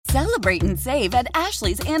Celebrate and save at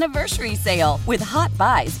Ashley's Anniversary Sale. With Hot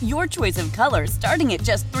Buys, your choice of colors starting at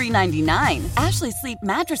just $3.99. Ashley Sleep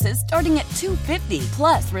mattresses starting at $2.50.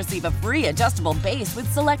 Plus, receive a free adjustable base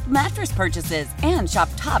with select mattress purchases. And shop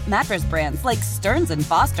top mattress brands like Stearns &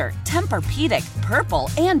 Foster, Tempur-Pedic, Purple,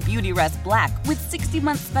 and Beautyrest Black with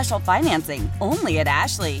 60-month special financing. Only at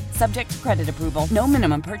Ashley. Subject to credit approval. No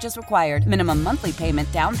minimum purchase required. Minimum monthly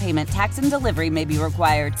payment, down payment, tax, and delivery may be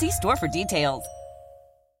required. See store for details.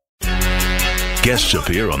 Guests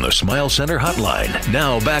appear on the Smile Center hotline.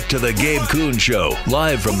 Now back to the Gabe Kuhn Show,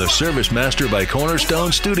 live from the Service Master by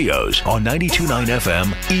Cornerstone Studios on 92.9 FM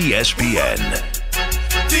ESPN.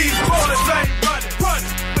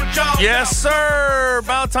 Yes, sir.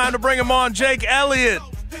 About time to bring him on. Jake Elliott,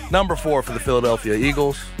 number 4 for the Philadelphia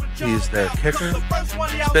Eagles. He's their kicker.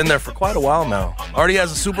 He's been there for quite a while now. Already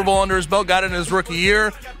has a Super Bowl under his belt, got it in his rookie year.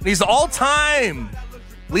 And he's the all-time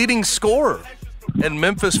leading scorer in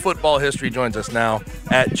Memphis football history. Joins us now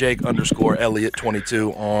at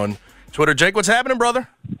Jake_Elliott22 on Twitter. Jake, what's happening, brother?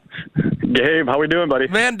 Gabe, how we doing, buddy?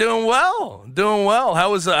 Man, doing well.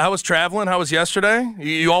 How was traveling? How was yesterday?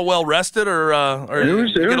 You all well rested, or it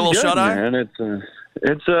was get a little good, shut eye? Man.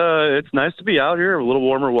 It's nice to be out here. A little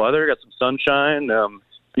warmer weather. Got some sunshine.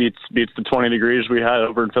 Beats the 20 degrees we had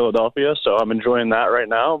over in Philadelphia. So I'm enjoying that right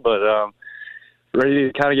now. But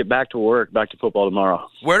ready to kind of get back to work, back to football tomorrow.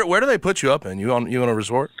 Where do they put you up in? You on a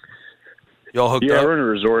resort? Y'all hooked up? Yeah, we're in a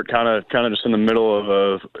resort, kind of just in the middle of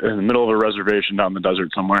a reservation down in the desert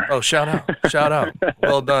somewhere. Oh, shout out!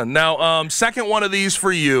 Well done. Now, second one of these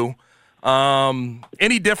for you.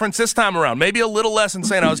 Any difference this time around? Maybe a little less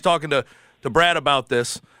insane. I was talking to Brad about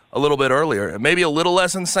this a little bit earlier. Maybe a little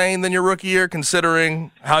less insane than your rookie year,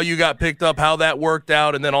 considering how you got picked up, how that worked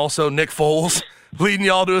out, and then also Nick Foles leading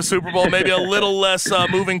y'all to a Super Bowl. Maybe a little less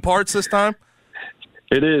moving parts this time.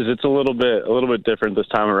 It is. It's a little bit different this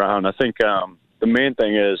time around. I think the main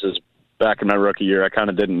thing is back in my rookie year, I kind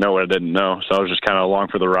of didn't know what I didn't know, so I was just kind of along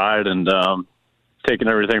for the ride and taking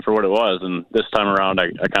everything for what it was. And this time around, I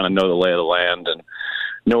kind of know the lay of the land and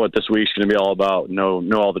know what this week's going to be all about. Know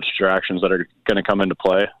all the distractions that are going to come into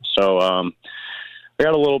play. So I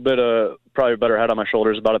got a little bit of probably a better head on my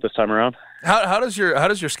shoulders about it this time around. How does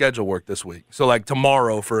your schedule work this week? So like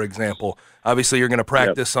tomorrow, for example, obviously you're going to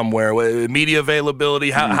practice somewhere. Media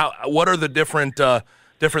availability. What are the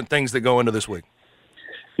different things that go into this week?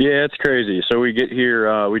 Yeah, it's crazy. So we get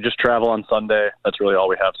here, we just travel on Sunday. That's really all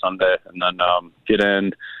we have Sunday, and then get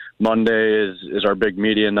in. Monday is our big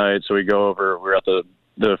media night. So we go over. We're at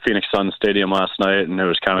the Phoenix Suns Stadium last night, and it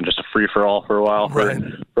was kind of just a free for all for a while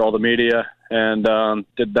for all the media, and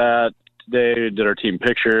did that. Today did our team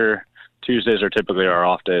picture. Tuesdays are typically our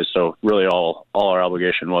off days, so really all our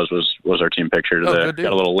obligation was our team picture today.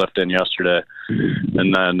 Got a little lift in yesterday,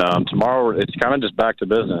 and then tomorrow it's kind of just back to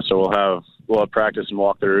business. So we'll have practice and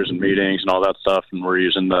walkthroughs and meetings and all that stuff, and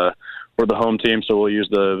we're the home team, so we'll use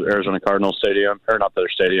the Arizona Cardinals stadium, or not their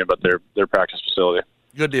stadium, but their practice facility.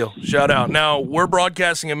 Good deal. Shout out. Now we're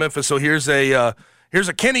broadcasting in Memphis, so here's a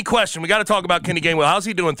Kenny question. We got to talk about Kenny Gainwell. How's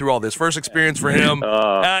he doing through all this? First experience for him.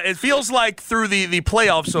 It feels like through the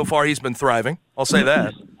playoffs so far he's been thriving. I'll say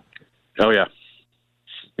that. Oh, yeah.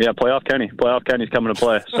 Yeah, playoff Kenny's coming to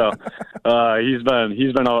play. So he's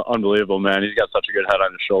been unbelievable, man. He's got such a good head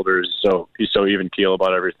on his shoulders. So he's so even keel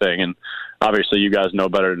about everything. And obviously you guys know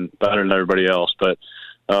better than everybody else. But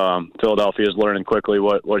Philadelphia is learning quickly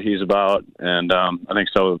what he's about, and I think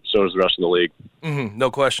so is the rest of the league. Mm-hmm, no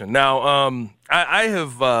question. Now,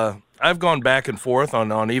 I've gone back and forth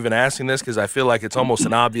on even asking this because I feel like it's almost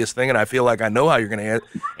an obvious thing, and I feel like I know how you're going to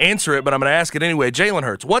answer it, but I'm going to ask it anyway. Jalen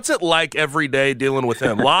Hurts, what's it like every day dealing with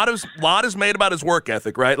him? A lot is made about his work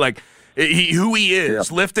ethic, right? Like who he is,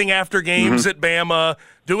 lifting after games at Bama,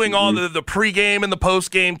 doing all the pregame and the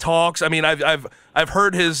postgame talks. I mean, I've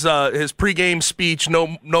heard his pregame speech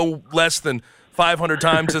no less than 500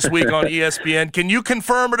 times this week on ESPN. Can you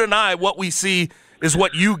confirm or deny what we see is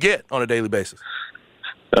what you get on a daily basis?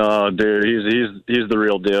 Oh, dude, he's the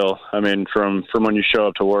real deal. I mean, from when you show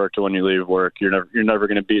up to work to when you leave work, you're never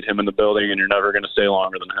going to beat him in the building, and you're never going to stay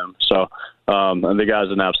longer than him. So, and the guy's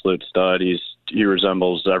an absolute stud. He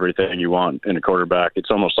resembles everything you want in a quarterback. It's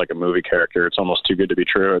almost like a movie character. It's almost too good to be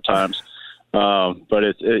true at times. But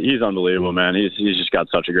he's unbelievable, man. He's just got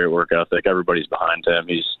such a great work ethic. Everybody's behind him.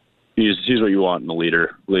 He's what you want in the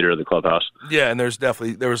leader of the clubhouse. Yeah, and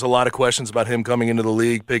there was a lot of questions about him coming into the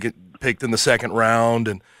league, picked in the second round,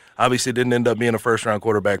 and obviously didn't end up being a first-round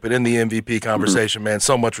quarterback. But in the MVP conversation, man,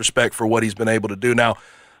 so much respect for what he's been able to do. Now,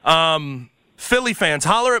 Philly fans,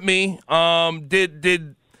 holler at me.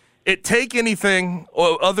 it take anything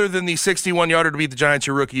other than the 61-yarder to beat the Giants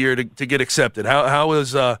your rookie year to get accepted? How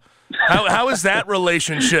is that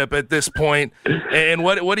relationship at this point? And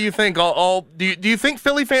what do you think? Do you think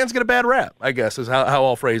Philly fans get a bad rap? I guess is how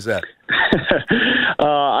I'll phrase that.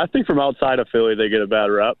 I think from outside of Philly they get a bad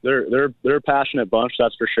rap. They're a passionate bunch,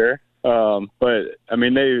 that's for sure. But I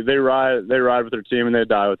mean they ride with their team and they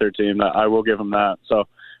die with their team. I will give them that. So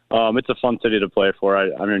it's a fun city to play for.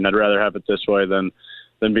 I mean I'd rather have it this way than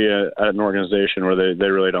be at an organization where they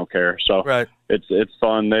really don't care. So right. It's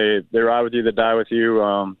fun. They ride with you, they die with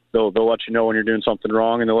you. They'll let you know when you're doing something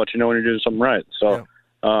wrong and they'll let you know when you're doing something right. So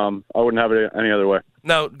I wouldn't have it any other way.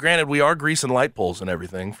 Now, granted, we are greasing light poles and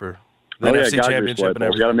everything for the NFC Championship and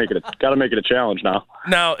everything. Got to make it a challenge now.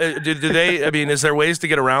 Now, do they? I mean, is there ways to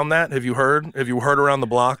get around that? Have you heard around the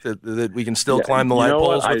block that we can still climb the light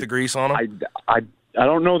poles with the grease on them? I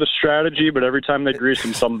don't know the strategy, but every time they grease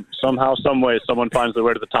them, somehow, some way, someone finds their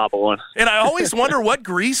way to the top of one. And I always wonder what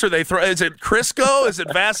grease are they throwing? Is it Crisco? Is it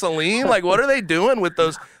Vaseline? Like, what are they doing with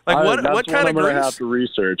those? Like, what kind of grease? I'm going to have to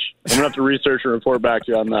research. And report back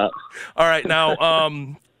to you on that. All right,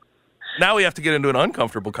 now we have to get into an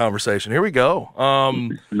uncomfortable conversation. Here we go. Right.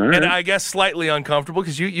 And I guess slightly uncomfortable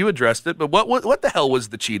because you addressed it. But what the hell was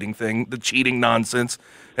the cheating thing? The cheating nonsense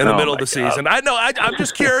in the middle of the season? I know. I'm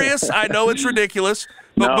just curious. I know it's ridiculous.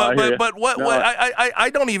 But I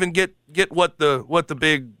don't even get what the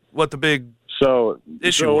big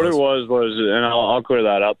issue So what was. it was, and I'll clear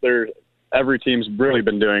that up. Every team's really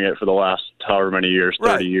been doing it for the last however many years,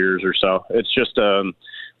 30 years or so. It's just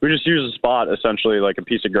we just use a spot essentially like a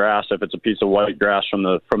piece of grass. If it's a piece of white grass from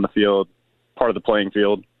the field, part of the playing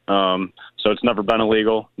field. So it's never been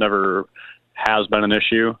illegal, never has been an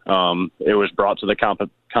issue. It was brought to the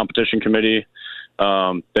competition committee.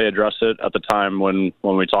 They addressed it at the time when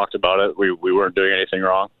we talked about it. We weren't doing anything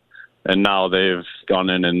wrong, and now they've gone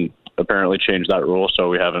in and apparently changed that rule. So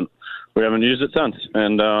we haven't used it since,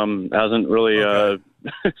 and hasn't really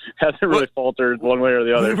faltered one way or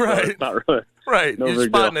the other. Right. So it's not really. Right, no you're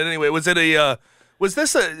spotting it anyway. Was it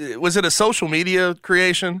a social media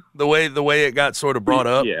creation? The way it got sort of brought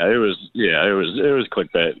up. Yeah, it was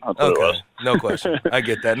clickbait. That's what it was. No question. I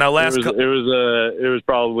get that. Now, it was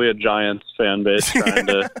probably a Giants fan base trying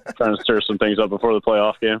to stir some things up before the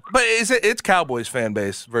playoff game. But it's Cowboys fan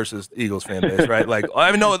base versus Eagles fan base, right? Like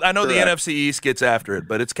I know the NFC East gets after it,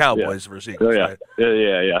 but it's Cowboys versus Eagles, right?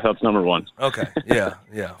 Yeah. That's number one. Okay.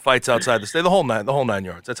 Yeah. Fights outside the state, the whole 9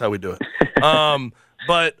 yards. That's how we do it.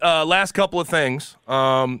 But last couple of things.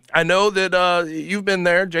 I know that you've been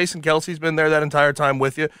there. Jason Kelsey's been there that entire time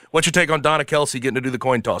with you. What's your take on Donna Kelsey getting to do the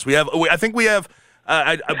coin toss? I think we have.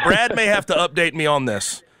 Brad may have to update me on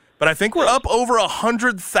this, but I think we're up over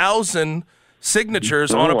 100,000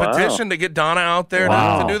 signatures on a petition to get Donna out there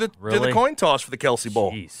to do the coin toss for the Kelsey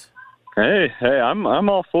Bowl. Jeez. Hey, I'm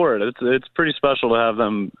all for it. It's pretty special to have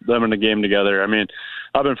them in the game together. I mean,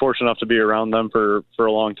 I've been fortunate enough to be around them for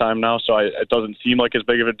a long time now, so it doesn't seem like as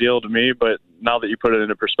big of a deal to me. But now that you put it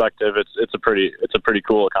into perspective, it's a pretty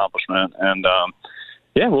cool accomplishment. And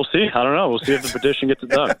we'll see. I don't know. We'll see if the petition gets it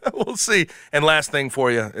done. We'll see. And last thing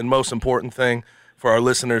for you, and most important thing for our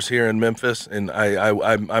listeners here in Memphis, and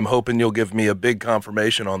I'm hoping you'll give me a big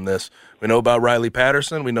confirmation on this. We know about Riley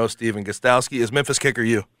Patterson. We know Stephen Gostkowski. Is Memphis kicker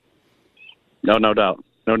you? No doubt.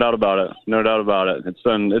 No doubt about it. It's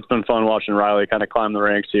been fun watching Riley kind of climb the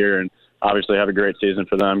ranks here and obviously have a great season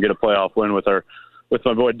for them. Get a playoff win with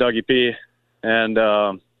my boy Dougie P. And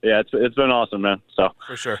it's been awesome, man. So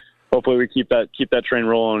for sure. Hopefully we keep that train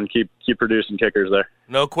rolling and keep producing kickers there.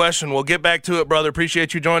 No question. We'll get back to it, brother.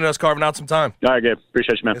 Appreciate you joining us, carving out some time. All right, Gabe.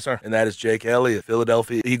 Appreciate you, man. Yes, sir. And that is Jake Elliott,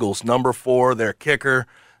 Philadelphia Eagles, number 4, their kicker,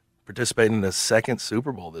 participating in the 2nd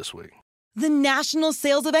Super Bowl this week. The national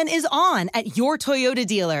sales event is on at your Toyota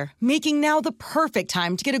dealer, making now the perfect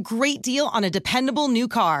time to get a great deal on a dependable new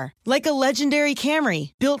car. Like a legendary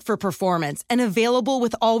Camry, built for performance and available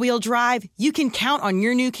with all-wheel drive, you can count on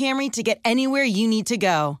your new Camry to get anywhere you need to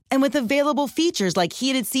go. And with available features like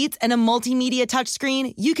heated seats and a multimedia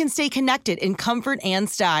touchscreen, you can stay connected in comfort and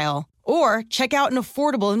style. Or check out an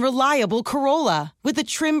affordable and reliable Corolla with a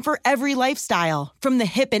trim for every lifestyle. From the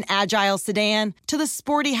hip and agile sedan to the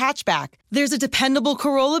sporty hatchback, there's a dependable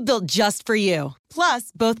Corolla built just for you.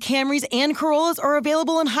 Plus, both Camrys and Corollas are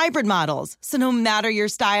available in hybrid models, so no matter your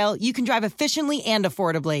style, you can drive efficiently and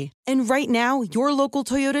affordably. And right now, your local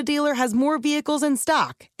Toyota dealer has more vehicles in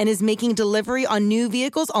stock and is making delivery on new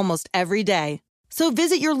vehicles almost every day. So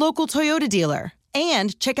visit your local Toyota dealer.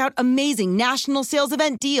 And check out amazing national sales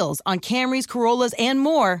event deals on Camrys, Corollas, and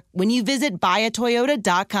more when you visit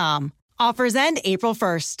buyatoyota.com. Offers end April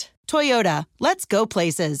 1st. Toyota, let's go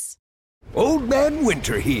places. Old Man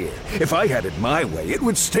Winter here. If I had it my way, it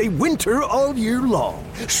would stay winter all year long.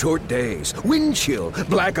 Short days, wind chill,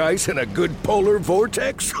 black ice, and a good polar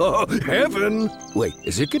vortex. Oh, heaven. Wait,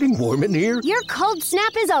 is it getting warm in here? Your cold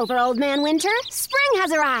snap is over, Old Man Winter. Spring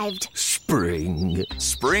has arrived. Spring.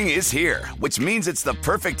 Spring is here, which means it's the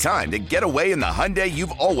perfect time to get away in the Hyundai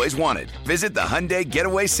you've always wanted. Visit the Hyundai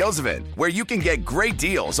Getaway Sales Event, where you can get great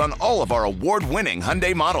deals on all of our award-winning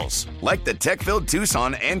Hyundai models, like the tech-filled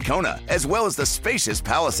Tucson and Kona, as well as the spacious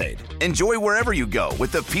Palisade. Enjoy wherever you go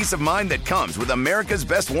with the peace of mind that comes with America's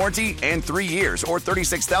best warranty and 3 years or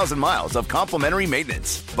 36,000 miles of complimentary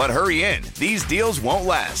maintenance. But hurry in, these deals won't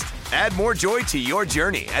last. Add more joy to your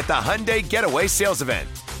journey at the Hyundai Getaway Sales Event.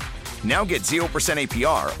 Now get 0%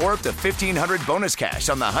 APR or up to $1,500 bonus cash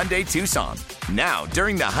on the Hyundai Tucson. Now,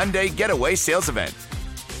 during the Hyundai Getaway Sales Event.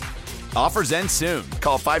 Offers end soon.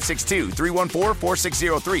 Call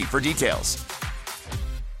 562-314-4603 for details.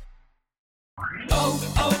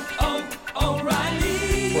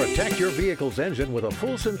 O'Reilly. Protect your vehicle's engine with a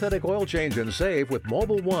full synthetic oil change and save with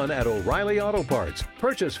Mobil 1 at O'Reilly Auto Parts.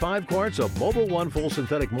 Purchase 5 quarts of Mobil 1 full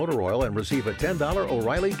synthetic motor oil and receive a $10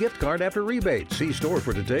 O'Reilly gift card after rebate. See store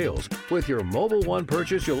for details. With your Mobil 1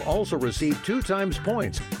 purchase, you'll also receive 2 times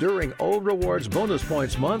points during O Rewards Bonus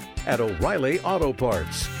Points Month at O'Reilly Auto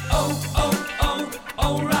Parts.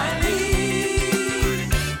 O'Reilly.